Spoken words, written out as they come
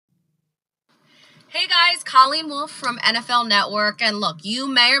Hey guys, Colleen Wolfe from NFL Network. And look, you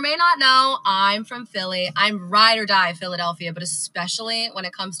may or may not know, I'm from Philly. I'm ride or die Philadelphia, but especially when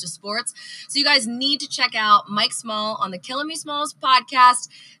it comes to sports. So you guys need to check out Mike Small on the Killing Me Smalls podcast.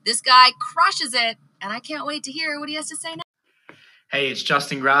 This guy crushes it, and I can't wait to hear what he has to say now. Hey, it's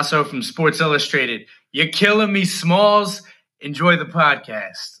Justin Grasso from Sports Illustrated. You're killing me, Smalls. Enjoy the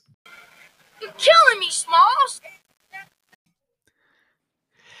podcast. You're killing me, Smalls.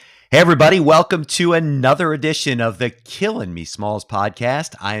 Hey, everybody. Welcome to another edition of the Killing Me Smalls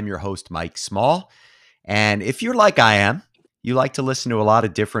podcast. I am your host, Mike Small. And if you're like I am, you like to listen to a lot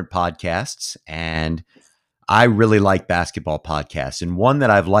of different podcasts. And I really like basketball podcasts. And one that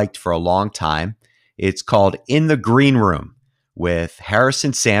I've liked for a long time, it's called In the Green Room with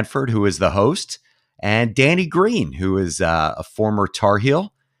Harrison Sanford, who is the host, and Danny Green, who is a former Tar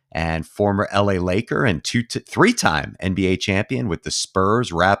Heel and former LA Laker and three-time NBA champion with the Spurs,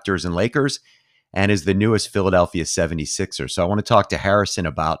 Raptors, and Lakers, and is the newest Philadelphia 76er. So I want to talk to Harrison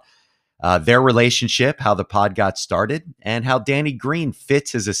about their relationship, how the pod got started, and how Danny Green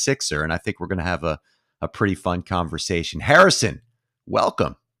fits as a Sixer. And I think we're going to have a pretty fun conversation. Harrison,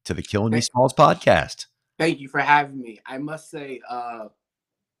 welcome to the Killing Me Smalls podcast. Thank you for having me. I must say,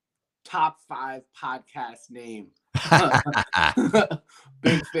 top 5 podcast name.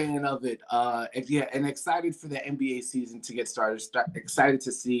 Big fan of it. And excited for the NBA season to get started. Excited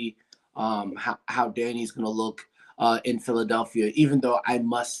to see how Danny's going to look in Philadelphia, even though I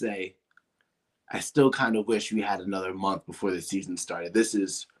must say, I still kind of wish we had another month before the season started. This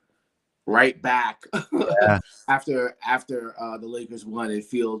is right back after the Lakers won. It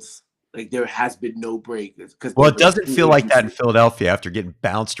feels like there has been no break. Well, it doesn't feel like that in Philadelphia after getting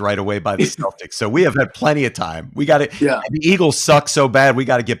bounced right away by the Celtics. So we have had plenty of time. We got to. Yeah. The Eagles suck so bad. We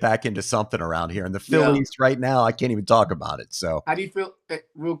got to get back into something around here. And the Phillies right now, I can't even talk about it. So how do you feel?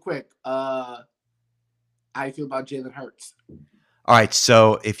 Real quick, how do you feel about Jalen Hurts? All right.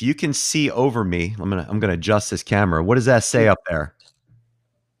 So if you can see over me, I'm gonna adjust this camera. What does that say up there?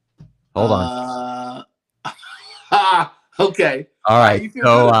 Hold on. Okay. All right.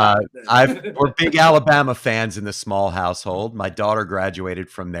 So we're big Alabama fans in the Small household. My daughter graduated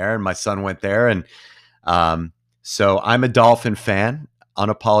from there, and my son went there, and so I'm a Dolphin fan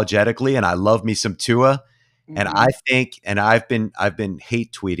unapologetically, and I love me some Tua. Mm-hmm. And I think, and I've been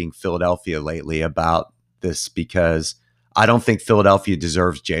hate tweeting Philadelphia lately about this because I don't think Philadelphia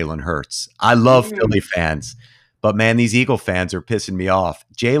deserves Jalen Hurts. I love Philly fans. But, man, these Eagle fans are pissing me off.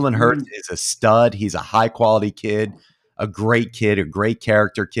 Jalen Hurts is a stud. He's a high-quality kid, a great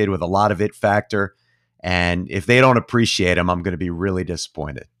character kid with a lot of it factor. And if they don't appreciate him, I'm going to be really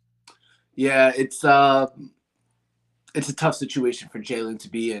disappointed. Yeah, it's a tough situation for Jalen to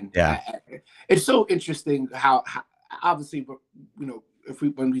be in. Yeah. It's so interesting how obviously,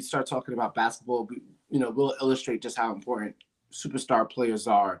 when we start talking about basketball, we'll illustrate just how important superstar players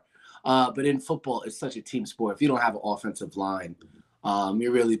are. But in football, it's such a team sport. If you don't have an offensive line,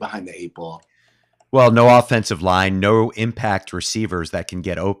 you're really behind the 8 ball. Well, no offensive line, no impact receivers that can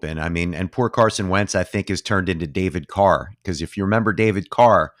get open. I mean, and poor Carson Wentz, I think, has turned into David Carr. Because if you remember David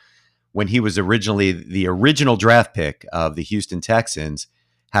Carr, when he was originally the original draft pick of the Houston Texans,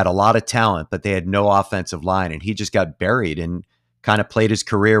 had a lot of talent, but they had no offensive line. And he just got buried and kind of played his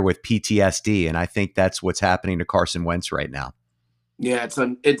career with PTSD. And I think that's what's happening to Carson Wentz right now. Yeah,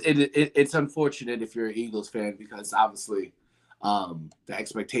 it's unfortunate if you're an Eagles fan because obviously the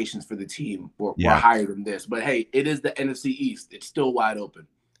expectations for the team were higher than this. But hey, it is the NFC East. It's still wide open.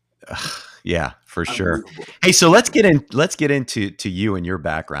 Yeah, for sure. Hey, so let's get into you and your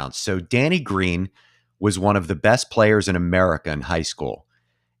background. So Danny Green was one of the best players in America in high school,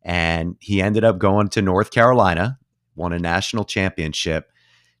 and he ended up going to North Carolina, won a national championship.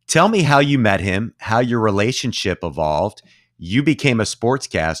 Tell me how you met him, how your relationship evolved. You became a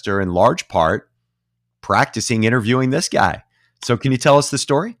sportscaster in large part practicing interviewing this guy. So can you tell us the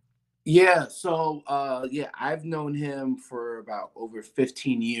story? Yeah. So, I've known him for about over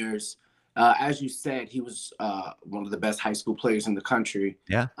 15 years. As you said, he was one of the best high school players in the country.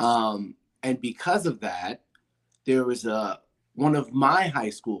 Yeah. And because of that, there was one of my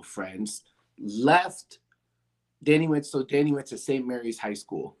high school friends left. Danny went to St. Mary's High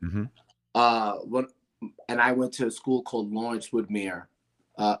School. Mm-hmm. And I went to a school called Lawrence Woodmere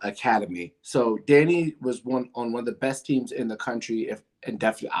Academy. So Danny was on one of the best teams in the country, and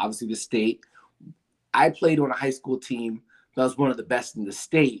definitely, obviously, the state. I played on a high school team that was one of the best in the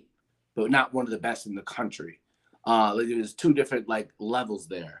state, but not one of the best in the country. There's 2 different levels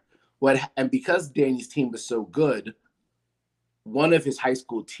there. And because Danny's team was so good, one of his high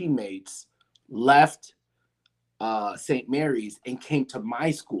school teammates left St. Mary's and came to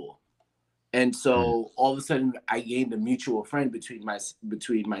my school. And so all of a sudden, I gained a mutual friend between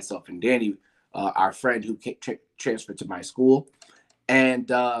myself and Danny, our friend who transferred to my school, and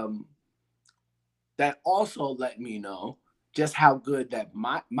that also let me know just how good that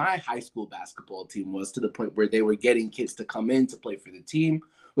my high school basketball team was, to the point where they were getting kids to come in to play for the team,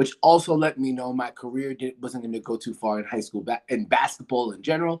 which also let me know my career wasn't going to go too far in high school in basketball in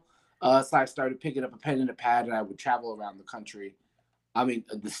general. So I started picking up a pen and a pad, and I would travel around the country. I mean,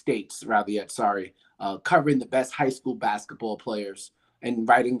 the states, rather yet, sorry, covering the best high school basketball players and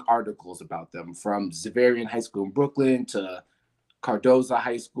writing articles about them, from Xaverian High School in Brooklyn to Cardoza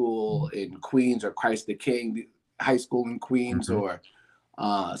High School in Queens, or Christ the King High School in Queens. So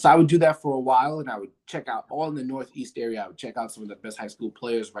I would do that for a while, and I would check out all in the Northeast area. I would check out some of the best high school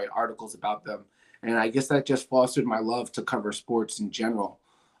players, write articles about them. And I guess that just fostered my love to cover sports in general.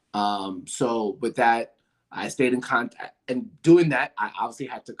 So with that, I stayed in contact, and doing that, I obviously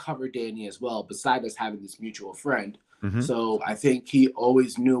had to cover Danny as well, besides us having this mutual friend. So I think he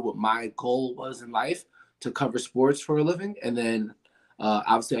always knew what my goal was in life, to cover sports for a living. And then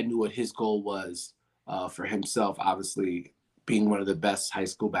obviously I knew what his goal was for himself, obviously being one of the best high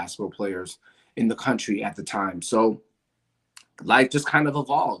school basketball players in the country at the time. So life just kind of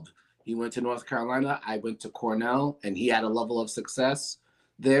evolved. He went to North Carolina, I went to Cornell, and he had a level of success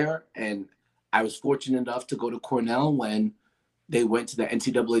there. And I was fortunate enough to go to Cornell when they went to the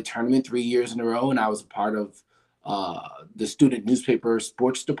NCAA tournament 3 years in a row, and I was a part of the student newspaper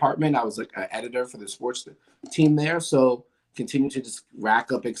sports department. I was like an editor for the sports team there. So continue to just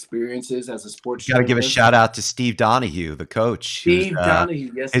rack up experiences as a sports You got to give a shout out to Steve Donahue, the coach. Steve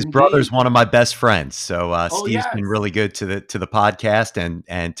Donahue, yes, his indeed. brother's one of my best friends. So Steve's yes. been really good to the podcast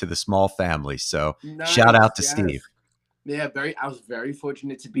and to the small family. So Nice, shout out to yes. Steve. Yeah, I was very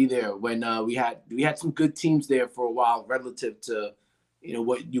fortunate to be there when we had some good teams there for a while, relative to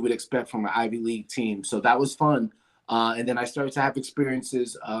what you would expect from an Ivy League team. So that was fun. And then I started to have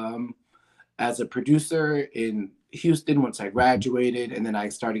experiences as a producer in Houston once I graduated, and then I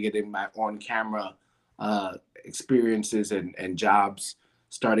started getting my on-camera experiences and jobs,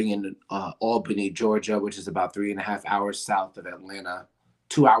 starting in Albany, Georgia, which is about 3.5 hours south of Atlanta,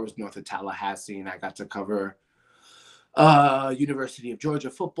 2 hours north of Tallahassee, and I got to cover University of Georgia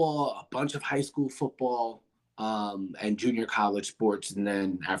football, a bunch of high school football, and junior college sports. And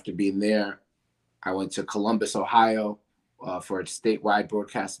then after being there, I went to Columbus, Ohio, for a statewide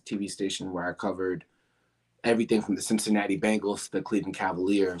broadcast TV station where I covered everything from the Cincinnati Bengals to the Cleveland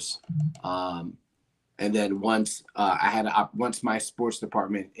Cavaliers. And then once my sports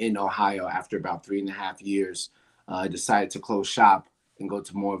department in Ohio, after about 3.5 years, decided to close shop and go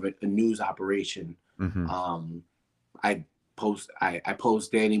to more of a news operation. I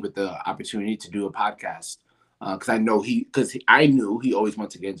posed Danny with the opportunity to do a podcast because I knew he always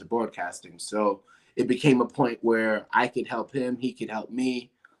wanted to get into broadcasting. So it became a point where I could help him, he could help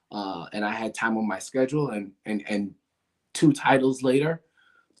me, and I had time on my schedule. And 2 titles later,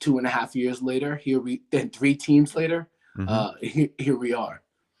 2.5 years later, then 3 teams later, here we are.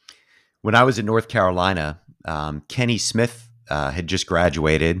 When I was in North Carolina, Kenny Smith had just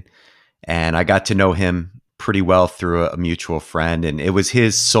graduated, and I got to know him pretty well through a mutual friend, and it was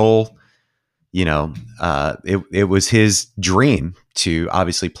his sole, it was his dream to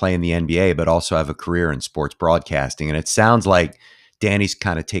obviously play in the NBA, but also have a career in sports broadcasting. And it sounds like Danny's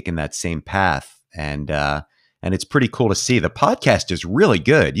kind of taken that same path, and it's pretty cool to see. The podcast is really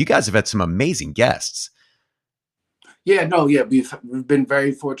good. You guys have had some amazing guests. Yeah, we've been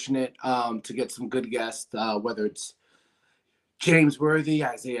very fortunate to get some good guests, whether it's James Worthy,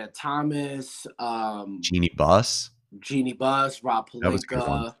 Isaiah Thomas, Jeannie Buss, Rob Pelinka. That was a good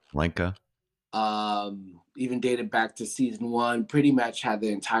one. Pelinka. Even dated back to season 1, pretty much had the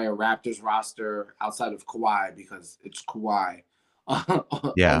entire Raptors roster outside of Kawhi, because it's Kawhi on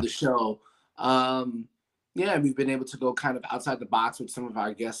the show. We've been able to go kind of outside the box with some of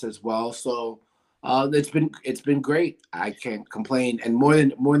our guests as well. So it's been great. I can't complain. And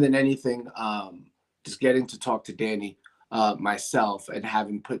more than anything, just getting to talk to Danny myself and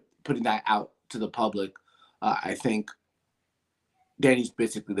having putting that out to the public, I think Danny's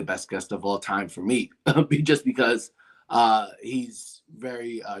basically the best guest of all time for me, just because he's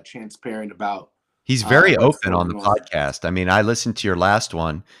very transparent about. He's very open on the podcast. I mean, I listened to your last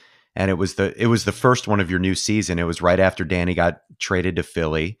one, and it was the first one of your new season. It was right after Danny got traded to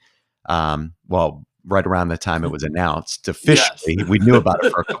Philly. Right around the time it was announced officially. Yes. We knew about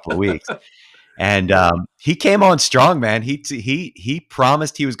it for a couple of weeks. And he came on strong, man. He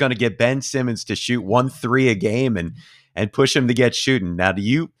promised he was going to get Ben Simmons to shoot 1 3 a game and push him to get shooting. Now,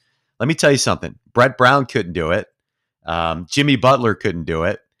 let me tell you something. Brett Brown couldn't do it. Jimmy Butler couldn't do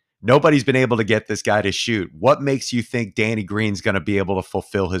it. Nobody's been able to get this guy to shoot. What makes you think Danny Green's going to be able to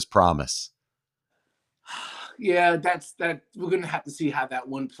fulfill his promise? Yeah, we're gonna have to see how that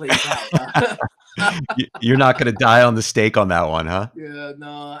one plays out. You're not going to die on the stake on that one, huh? Yeah,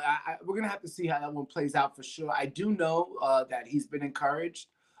 no, we're gonna have to see how that one plays out for sure. I do know that he's been encouraged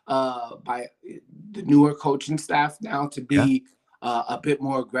by the newer coaching staff now to be a bit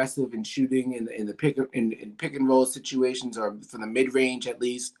more aggressive in shooting in the pick and roll situations, or from the mid range at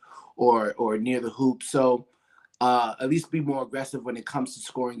least, or near the hoop. So at least be more aggressive when it comes to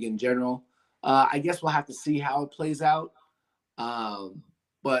scoring in general. I guess we'll have to see how it plays out.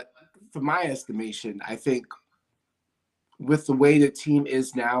 But for my estimation, I think with the way the team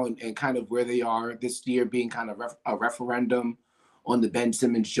is now and kind of where they are this year, being kind of a referendum on the Ben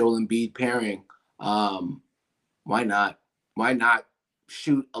Simmons, Joel Embiid pairing, why not? Why not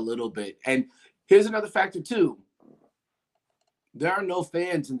shoot a little bit? And here's another factor too. There are no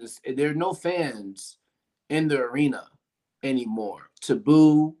fans there are no fans in the arena anymore to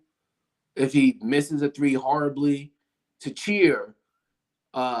boo if he misses a three horribly, to cheer.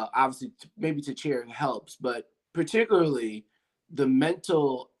 Obviously, maybe to cheer helps, but particularly the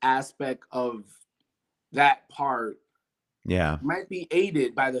mental aspect of that part might be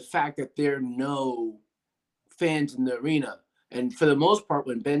aided by the fact that there are no fans in the arena. And for the most part,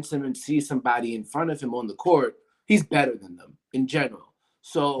 when Ben Simmons sees somebody in front of him on the court, he's better than them in general.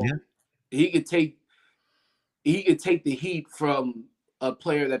 So he could take the heat from a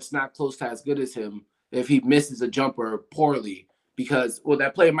player that's not close to as good as him if he misses a jumper poorly, because, well,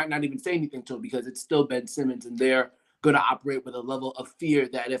 that player might not even say anything to him because it's still Ben Simmons, and they're going to operate with a level of fear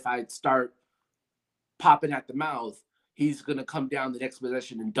that if I start popping at the mouth, he's going to come down the next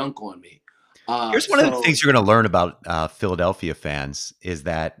possession and dunk on me. Here's one of the things you're going to learn about Philadelphia fans is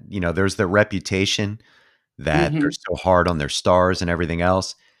that, there's their reputation that they're so hard on their stars and everything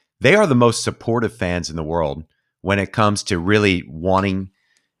else. They are the most supportive fans in the world when it comes to really wanting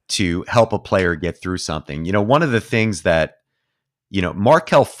to help a player get through something. One of the things that,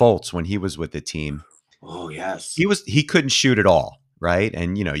 Markelle Fultz, when he was with the team, oh yes, he couldn't shoot at all, right?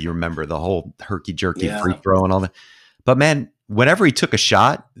 And you remember the whole herky jerky free throw and all that. But man, whenever he took a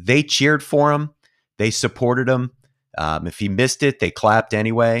shot, they cheered for him, they supported him. If he missed it, they clapped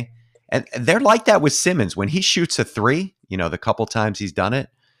anyway. And they're like that with Simmons when he shoots a three. The couple times he's done it.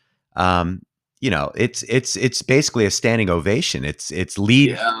 It's basically a standing ovation. It's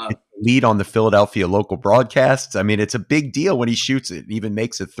lead on the Philadelphia local broadcasts. I mean, it's a big deal when he shoots it and even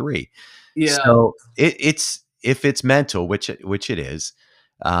makes a three. Yeah. So it's if it's mental, which it is,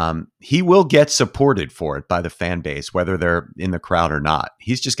 he will get supported for it by the fan base, whether they're in the crowd or not.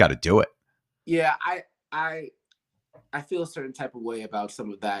 He's just got to do it. Yeah, I feel a certain type of way about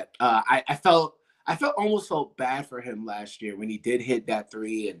some of that. I almost felt bad for him last year when he did hit that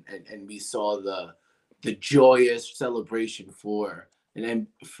three, and we saw the joyous celebration for an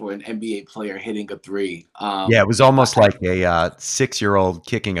NBA player hitting a three. It was almost like a 6-year-old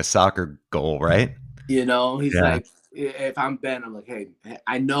kicking a soccer goal, right? He's like, if I'm Ben, I'm like, hey,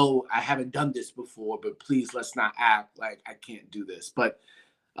 I know I haven't done this before, but please let's not act like I can't do this. But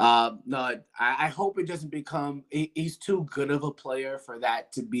no, I hope it doesn't become. He's too good of a player for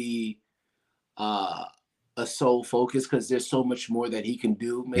that to be a sole focus, because there's so much more that he can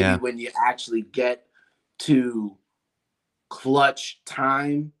do. Maybe when you actually get to clutch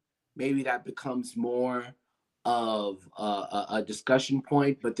time, maybe that becomes more of a discussion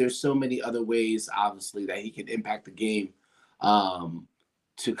point. But there's so many other ways, obviously, that he can impact the game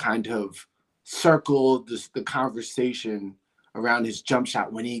to kind of circle the conversation around his jump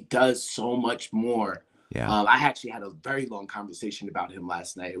shot when he does so much more. I actually had a very long conversation about him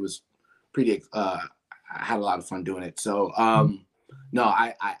last night. It was pretty I had a lot of fun doing it. So no,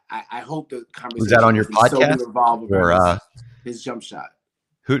 I hope the conversation was that on your podcast revolve around his jump shot.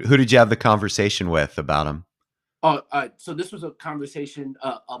 Who did you have the conversation with about him? So this was a conversation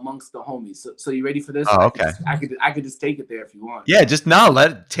amongst the homies. So you ready for this? Oh, okay. I could just take it there if you want. Yeah, just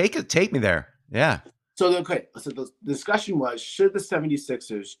take me there. Yeah. So the discussion was, should the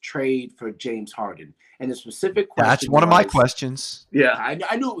 76ers trade for James Harden? And the specific question, that's one of my questions. Yeah,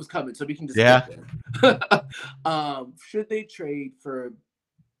 I knew it was coming, so we can just should they trade for?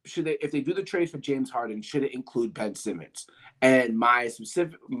 If they do the trade for James Harden, should it include Ben Simmons? And my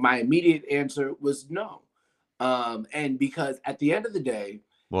immediate answer was no. And because at the end of the day,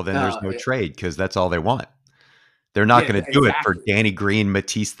 well, then there's no trade, because that's all they want. They're not going to do it for Danny Green,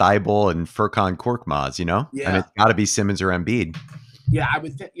 Matisse Thybulle, and Furkan Korkmaz, Yeah. And it's got to be Simmons or Embiid. Yeah, I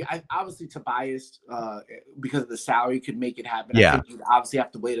would think. Obviously, Tobias, because of the salary, could make it happen. Yeah. I think you'd obviously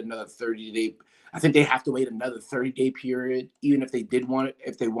have to wait another 30 days. I think they have to wait another 30-day period, even if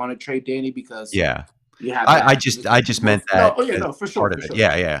they want to trade Danny, because Yeah. you have I that. just meant that No, for sure, part for of it. sure.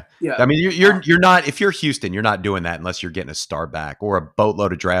 Yeah. Yeah. I mean, you're not, if you're Houston, you're not doing that unless you're getting a star back or a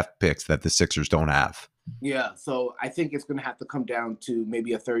boatload of draft picks that the Sixers don't have. Yeah, so I think it's going to have to come down to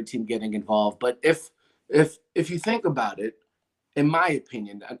maybe a third team getting involved. But if you think about it, in my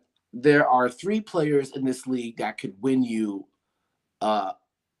opinion, there are 3 players in this league that could win you a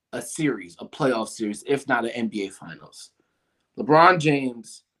series, a playoff series, if not an NBA Finals. LeBron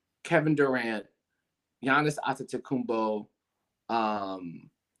James, Kevin Durant, Giannis Antetokounmpo,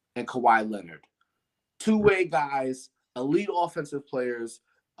 and Kawhi Leonard. Two-way guys, elite offensive players,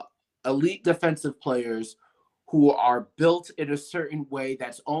 elite defensive players who are built in a certain way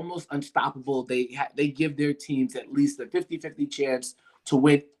that's almost unstoppable. They give their teams at least a 50-50 chance to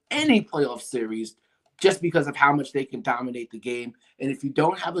win any playoff series just because of how much they can dominate the game. And if you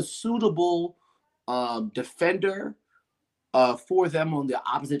don't have a suitable defender for them on the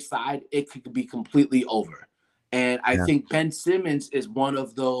opposite side, it could be completely over. And I think Ben Simmons is one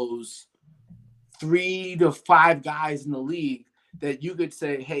of those 3 to 5 guys in the league that you could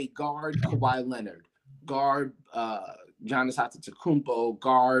say, hey, guard Kawhi Leonard, guard Giannis Antetokounmpo,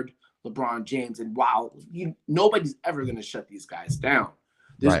 guard LeBron James. And wow, nobody's ever going to shut these guys down.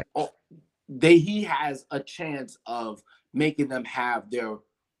 Right. He has a chance of making them have their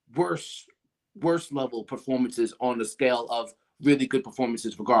worst level performances on the scale of really good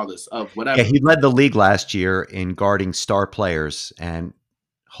performances, regardless of whatever. Yeah, he led the league last year in guarding star players and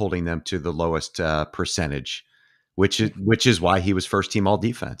holding them to the lowest percentage, which is why he was first team all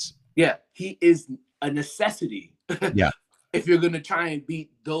defense. Yeah, he is a necessity. Yeah. If you're going to try and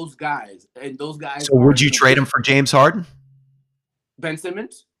beat those guys, and those guys. So would you trade him for James Harden? Ben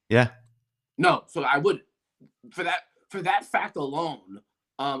Simmons? Yeah. No, so I wouldn't. For that fact alone,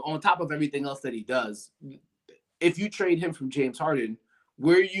 on top of everything else that he does, if you trade him from James Harden,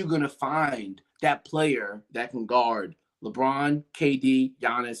 where are you going to find that player that can guard LeBron, KD,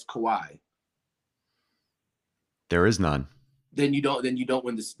 Giannis, Kawhi? There is none. Then you don't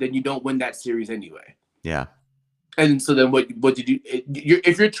win this. Then you don't win that series anyway. Yeah. And so then what did you?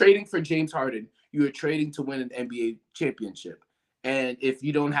 If you're trading for James Harden, you are trading to win an NBA championship. And if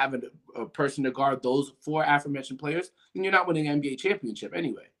you don't have a person to guard those 4 aforementioned players, then you're not winning an NBA championship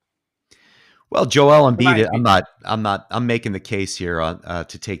anyway. Well, Joel Embiid, I'm making the case here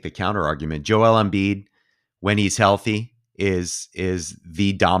to take the counter argument. Joel Embiid, when he's healthy, is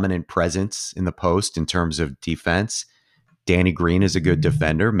the dominant presence in the post in terms of defense. Danny Green is a good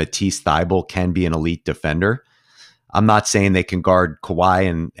defender. Matisse Thybulle can be an elite defender. I'm not saying they can guard Kawhi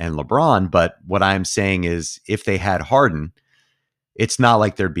and LeBron, but what I'm saying is if they had Harden, it's not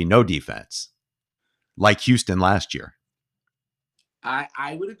like there'd be no defense like Houston last year.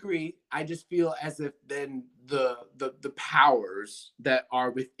 I would agree. I just feel as if then the powers that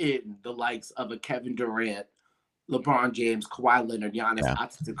are within the likes of a Kevin Durant, LeBron James, Kawhi Leonard, Giannis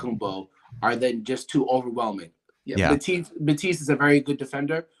Antetokounmpo are then just too overwhelming. Yeah. Matisse is a very good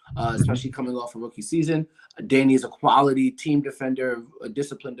defender, especially coming off a rookie season. Danny is a quality team defender, a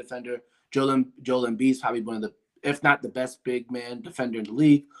disciplined defender. Joel Embiid is probably one of the, if not the best big man defender in the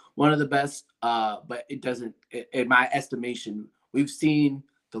league, one of the best. But it doesn't, in my estimation, we've seen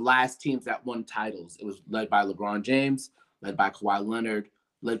the last teams that won titles. It was led by LeBron James, led by Kawhi Leonard,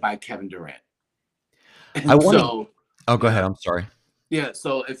 led by Kevin Durant. Go ahead. I'm sorry. Yeah.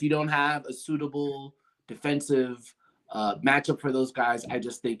 So if you don't have a suitable defensive matchup for those guys, I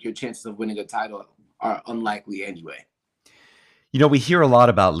just think your chances of winning a title are unlikely anyway. You know, we hear a lot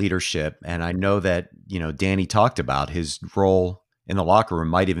about leadership, and I know that, Danny talked about his role in the locker room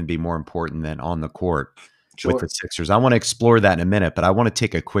might even be more important than on the court with the Sixers. I want to explore that in a minute, but I want to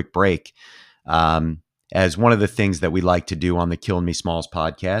take a quick break. As one of the things that we like to do on the Killing Me Smalls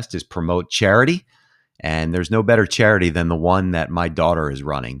podcast is promote charity. And there's no better charity than the one that my daughter is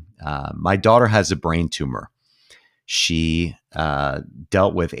running. My daughter has a brain tumor. She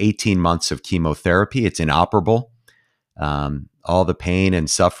dealt with 18 months of chemotherapy. It's inoperable. All the pain and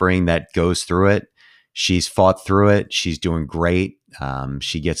suffering that goes through it. She's fought through it. She's doing great.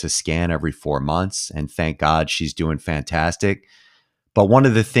 She gets a scan every 4 months, and thank God she's doing fantastic. But one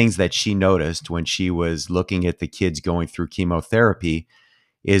of the things that she noticed when she was looking at the kids going through chemotherapy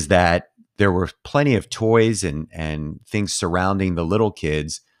is that there were plenty of toys and things surrounding the little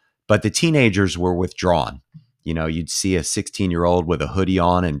kids, but the teenagers were withdrawn. You'd see a 16-year-old with a hoodie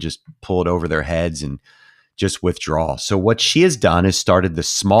on and just pull it over their heads and just withdraw. So what she has done is started the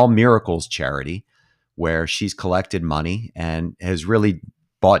Small Miracles charity, where she's collected money and has really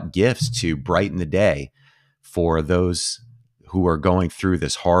bought gifts to brighten the day for those who are going through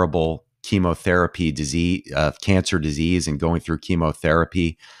this horrible chemotherapy disease, cancer disease, and going through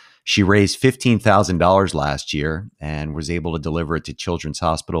chemotherapy. She raised $15,000 last year and was able to deliver it to Children's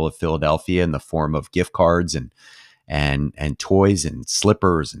Hospital of Philadelphia in the form of gift cards and toys and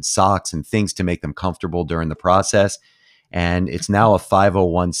slippers and socks and things to make them comfortable during the process. And it's now a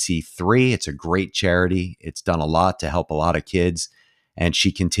 501c3. It's a great charity. It's done a lot to help a lot of kids, and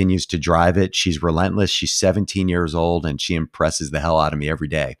she continues to drive it. She's relentless. She's 17 years old, and she impresses the hell out of me every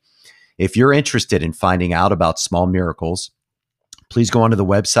day. If you're interested in finding out about Small Miracles, please go onto the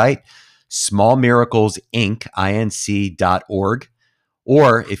website, smallmiracle.org.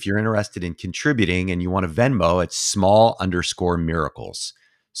 Or if you're interested in contributing and you want to Venmo, it's small_miracles.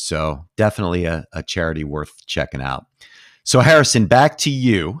 So definitely a charity worth checking out. So Harrison, back to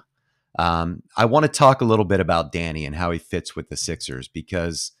you. I want to talk a little bit about Danny and how he fits with the Sixers,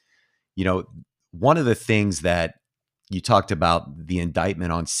 because, one of the things that you talked about, the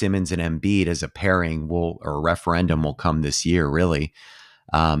indictment on Simmons and Embiid as a pairing or a referendum will come this year, really.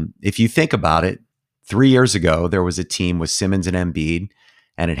 If you think about it, 3 years ago, there was a team with Simmons and Embiid,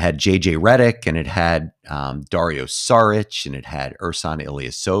 and it had JJ Redick, and it had Dario Saric, and it had Ersan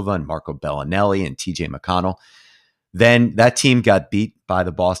Ilyasova and Marco Bellinelli and TJ McConnell. Then that team got beat by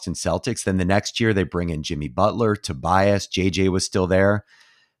the Boston Celtics. Then the next year they bring in Jimmy Butler, Tobias, JJ was still there.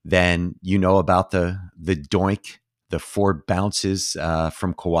 Then about the doink, the 4 bounces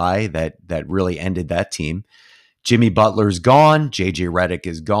from Kawhi that really ended that team. Jimmy Butler's gone. JJ Redick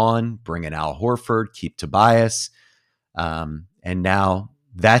is gone. Bring in Al Horford, keep Tobias. And now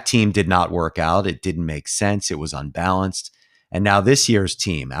that team did not work out. It didn't make sense. It was unbalanced. And now this year's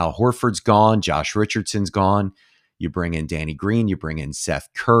team, Al Horford's gone. Josh Richardson's gone. You bring in Danny Green. You bring in Seth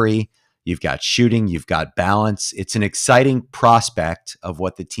Curry. You've got shooting. You've got balance. It's an exciting prospect of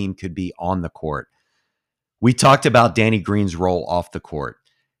what the team could be on the court. We talked about Danny Green's role off the court.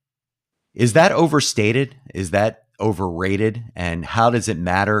 Is that overstated? Is that overrated? And how does it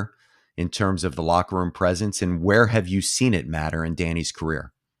matter in terms of the locker room presence? And where have you seen it matter in Danny's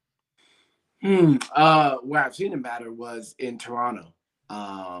career? Where I've seen it matter was in Toronto.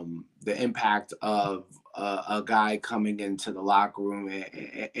 The impact of a guy coming into the locker room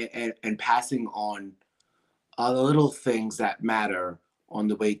and passing on the little things that matter on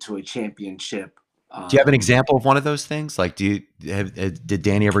the way to a championship. Do you have an example of one of those things? Like, did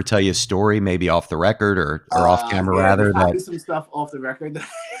Danny ever tell you a story, maybe off the record or off camera, rather? Probably some stuff off the record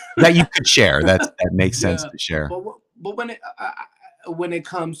that you could share. That makes sense to share. But when it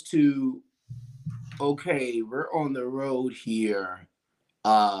comes to, okay, we're on the road here.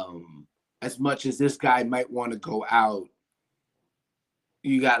 As much as this guy might want to go out,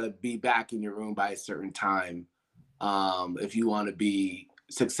 you got to be back in your room by a certain time if you want to be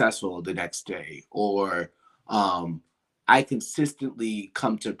successful the next day. Or I consistently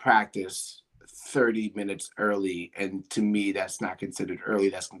come to practice 30 minutes early, and to me that's not considered early,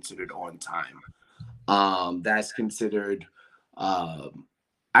 that's considered on time. That's considered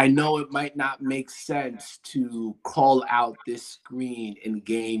I know it might not make sense to call out this screen in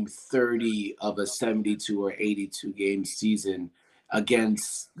game 30 of a 72 or 82 game season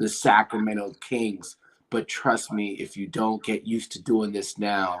against the Sacramento Kings. But trust me, if you don't get used to doing this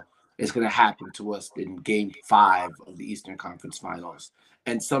now, it's going to happen to us in game 5 of the Eastern Conference Finals.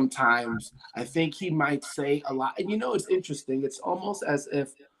 And sometimes I think he might say a lot. And it's interesting. It's almost as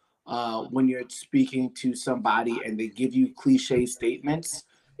if when you're speaking to somebody and they give you cliche statements,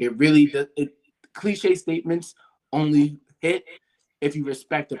 cliche statements only hit if you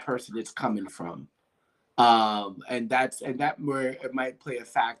respect the person it's coming from. And that where it might play a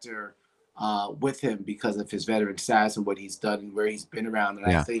factor with him because of his veteran status and what he's done and where he's been around.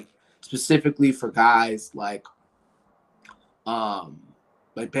 And I think specifically for guys like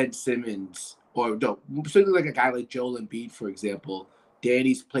Ben Simmons, or no, specifically like a guy like Joel Embiid, for example.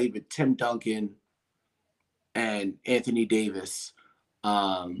 Danny's played with Tim Duncan and Anthony Davis,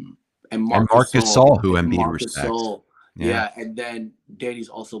 and Marc Gasol, who Embiid respects. Yeah, and then Danny's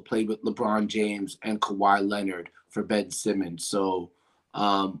also played with LeBron James and Kawhi Leonard for Ben Simmons. So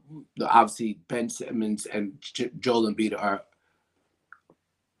obviously Ben Simmons and Joel Embiid are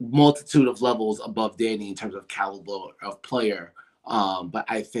multitude of levels above Danny in terms of caliber of player. But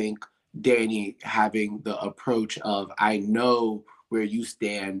I think Danny having the approach of, I know where you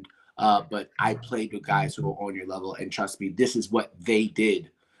stand, but I played with guys who are on your level, and trust me, this is what they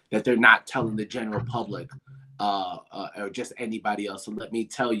did, that they're not telling the general public or just anybody else. So let me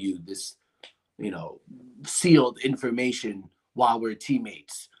tell you this, sealed information while we're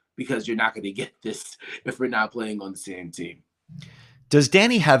teammates, because you're not going to get this if we're not playing on the same team. Does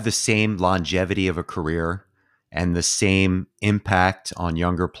Danny have the same longevity of a career and the same impact on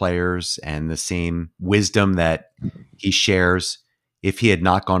younger players and the same wisdom that he shares if he had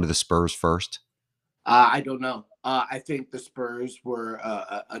not gone to the Spurs first? I don't know. I think the Spurs were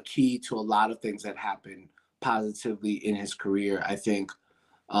a key to a lot of things that happened positively in his career. I think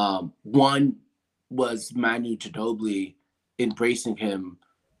one was Manu Ginobili embracing him,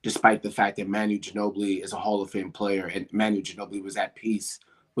 despite the fact that Manu Ginobili is a Hall of Fame player, and Manu Ginobili was at peace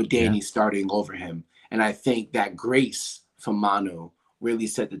with Danny starting over him. And I think that grace from Manu really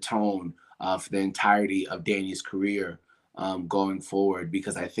set the tone for the entirety of Danny's career going forward,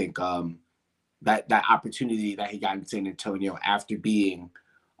 because I think that opportunity that he got in San Antonio after being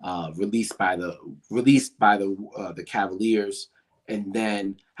released by the Cavaliers, and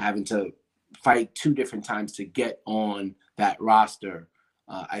then having to fight 2 different times to get on that roster.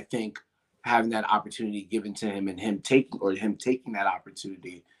 I think having that opportunity given to him and him taking that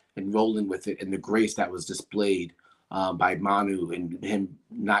opportunity and rolling with it, and the grace that was displayed by Manu, and him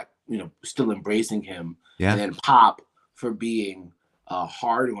not, still embracing him, and then Pop for being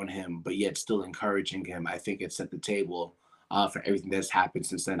hard on him, but yet still encouraging him. I think it set the table for everything that's happened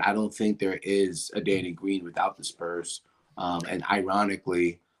since then. I don't think there is a Danny Green without the Spurs. And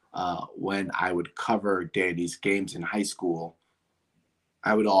ironically, when I would cover Danny's games in high school,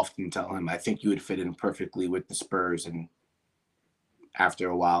 I would often tell him, I think you would fit in perfectly with the Spurs. And after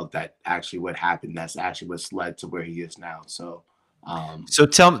a while, that actually what happened. That's actually what's led to where he is now. So,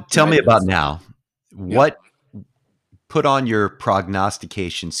 tell me about now. What, put on your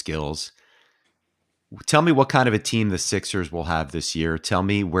prognostication skills. Tell me what kind of a team the Sixers will have this year. Tell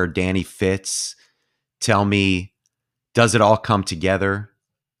me where Danny fits. Tell me, does it all come together?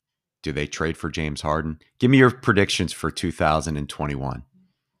 Do they trade for James Harden? Give me your predictions for 2021.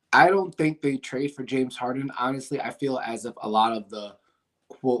 I don't think they trade for James Harden. Honestly, I feel as if a lot of the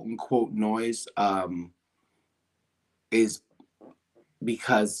quote unquote noise is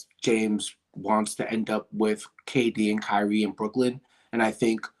because James wants to end up with KD and Kyrie in Brooklyn. And I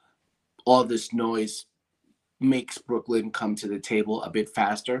think all this noise makes Brooklyn come to the table a bit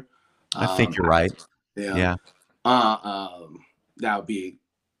faster. I think you're right. Yeah. That would be,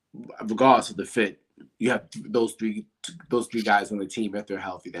 regardless of the fit, you have those three guys on the team if they're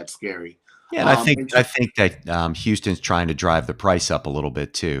healthy. That's scary. Yeah, and I think that Houston's trying to drive the price up a little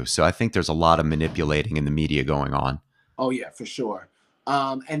bit too. So I think there's a lot of manipulating in the media going on. Oh yeah, for sure.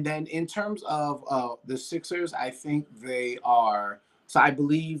 And then in terms of the Sixers, I think they are. So I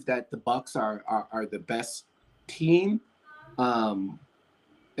believe that the Bucks are the best team, and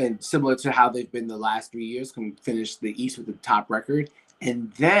similar to how they've been the last 3 years, can finish the East with the top record.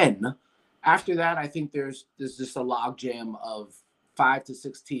 And then after that, I think there's just a logjam of 5 to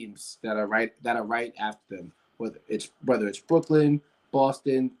 6 teams that are right after them. Whether it's Brooklyn,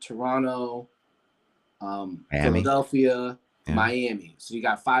 Boston, Toronto, Philadelphia, Miami. So you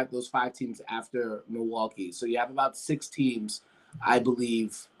got those five teams after Milwaukee. So you have about 6 teams, I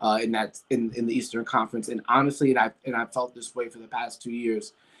believe, in the Eastern Conference. And honestly, and I've felt this way for the past 2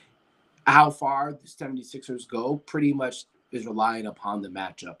 years. How far the 76ers go pretty much is relying upon the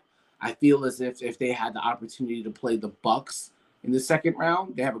matchup. I feel as if they had the opportunity to play the Bucks in the second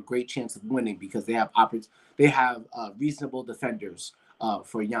round, they have a great chance of winning, because they have reasonable defenders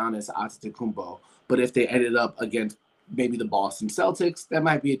for Giannis Antetokounmpo. But if they ended up against maybe the Boston Celtics, that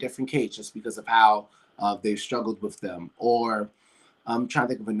might be a different case, just because of how they've struggled with them. Or I'm trying to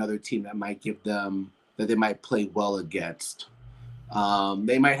think of another team that might give them, that they might play well against.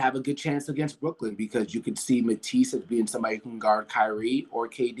 They might have a good chance against Brooklyn, because you could see Matisse as being somebody who can guard Kyrie or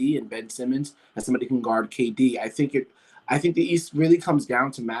KD, and Ben Simmons as somebody who can guard KD. I think the East really comes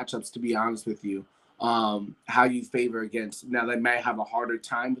down to matchups, to be honest with you. How you favor against. Now, they might have a harder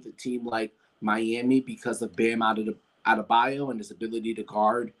time with a team like Miami because of Bam Adebayo and his ability to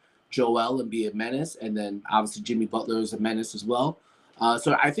guard Joel and be a menace. And then obviously Jimmy Butler is a menace as well.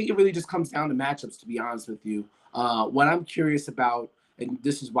 So I think it really just comes down to matchups, to be honest with you. What I'm curious about, and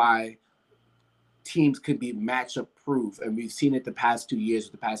this is why teams could be matchup proof, and we've seen it the past 2 years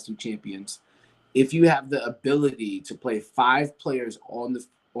with the past 2 champions. If you have the ability to play 5 players on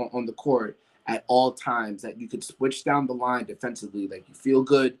the court at all times, that you could switch down the line defensively, like you feel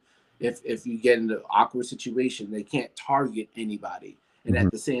good if you get in an awkward situation, they can't target anybody. And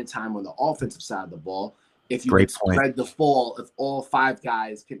at the same time, on the offensive side of the ball, if you spread the fall, if all 5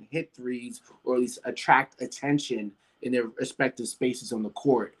 guys can hit threes or at least attract attention in their respective spaces on the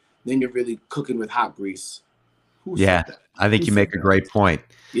court, then you're really cooking with hot grease. I think you make a great point.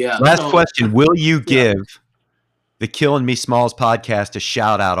 Yeah. Last question. Will you give the Killing Me Smalls podcast a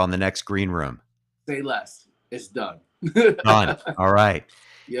shout out on the next Green Room? Say less. It's done. Done. All right.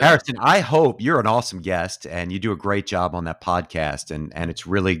 Yeah. Harrison, I hope you're an awesome guest and you do a great job on that podcast, and it's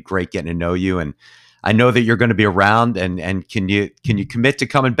really great getting to know you. And I know that you're going to be around, and can you commit to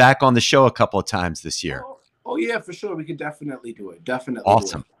coming back on the show a couple of times this year? Oh yeah, for sure. We can definitely do it. Definitely.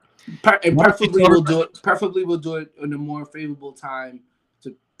 Awesome. And preferably we'll do it. Preferably we'll do it in a more favorable time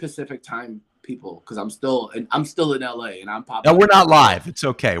to Pacific time people, because I'm still in LA and I'm popping. No, we're not live. It's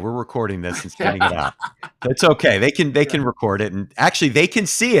okay. We're recording this and sending it out. It's okay. They can record it, and actually they can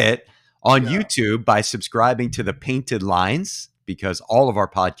see it on YouTube by subscribing to the Painted Lines, because all of our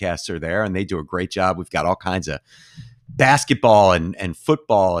podcasts are there and they do a great job. We've got all kinds of basketball and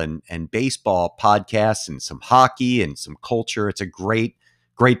football and baseball podcasts, and some hockey and some culture. It's a great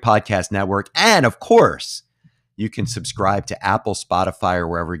podcast network. And of course, you can subscribe to Apple, Spotify, or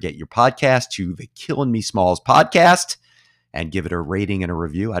wherever you get your podcast, to the Killing Me Smalls podcast, and give it a rating and a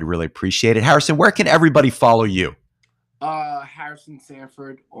review. I'd really appreciate it. Harrison, where can everybody follow you? Harrison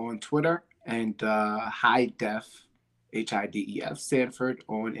Sanford on Twitter, and HIDEF, HIDEF Sanford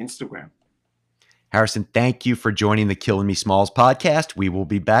on Instagram. Harrison, thank you for joining the Killing Me Smalls podcast. We will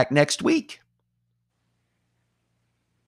be back next week.